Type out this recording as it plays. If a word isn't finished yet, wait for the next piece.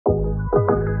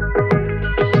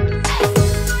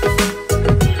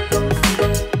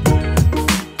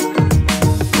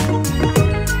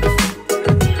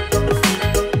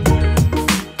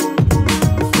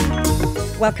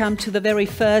Welcome to the very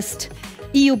first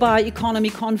EU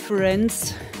Bioeconomy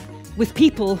Conference with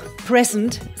people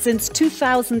present since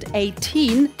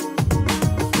 2018.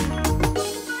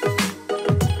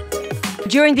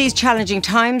 During these challenging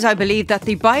times, I believe that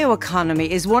the bioeconomy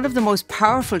is one of the most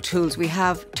powerful tools we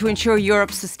have to ensure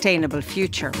Europe's sustainable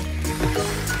future.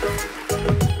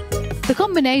 The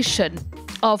combination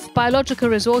of biological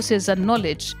resources and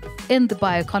knowledge in the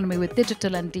bioeconomy with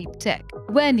digital and deep tech,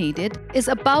 where needed, is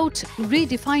about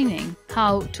redefining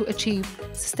how to achieve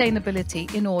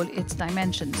sustainability in all its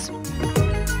dimensions.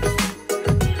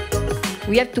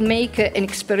 We have to make an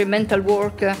experimental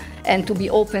work and to be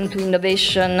open to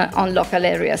innovation on local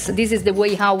areas. This is the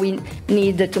way how we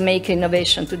need to make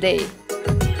innovation today.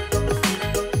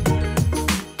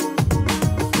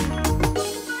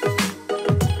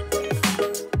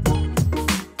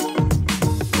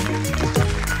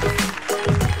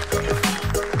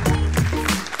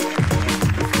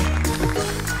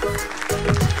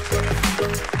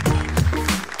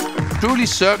 Truly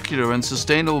circular and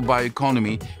sustainable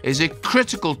bioeconomy is a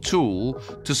critical tool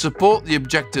to support the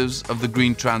objectives of the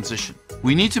green transition.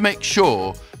 We need to make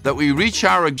sure that we reach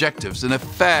our objectives in a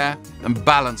fair and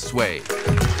balanced way.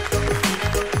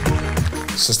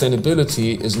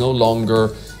 Sustainability is no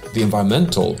longer the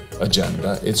environmental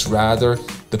agenda, it's rather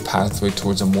the pathway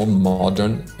towards a more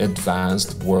modern,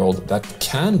 advanced world that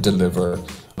can deliver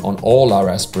on all our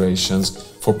aspirations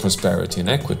for prosperity and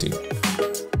equity.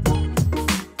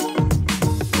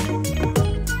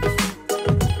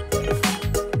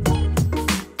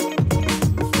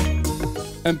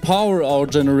 Empower our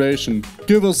generation.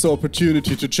 Give us the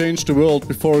opportunity to change the world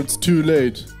before it's too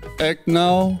late. Act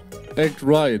now, act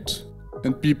right,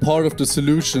 and be part of the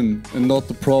solution and not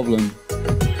the problem.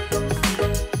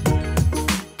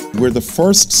 We're the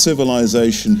first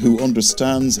civilization who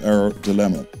understands our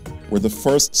dilemma. We're the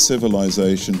first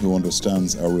civilization who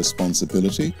understands our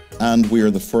responsibility, and we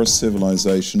are the first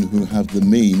civilization who have the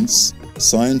means,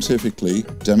 scientifically,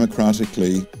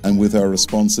 democratically, and with our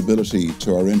responsibility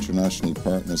to our international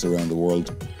partners around the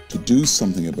world, to do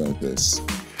something about this.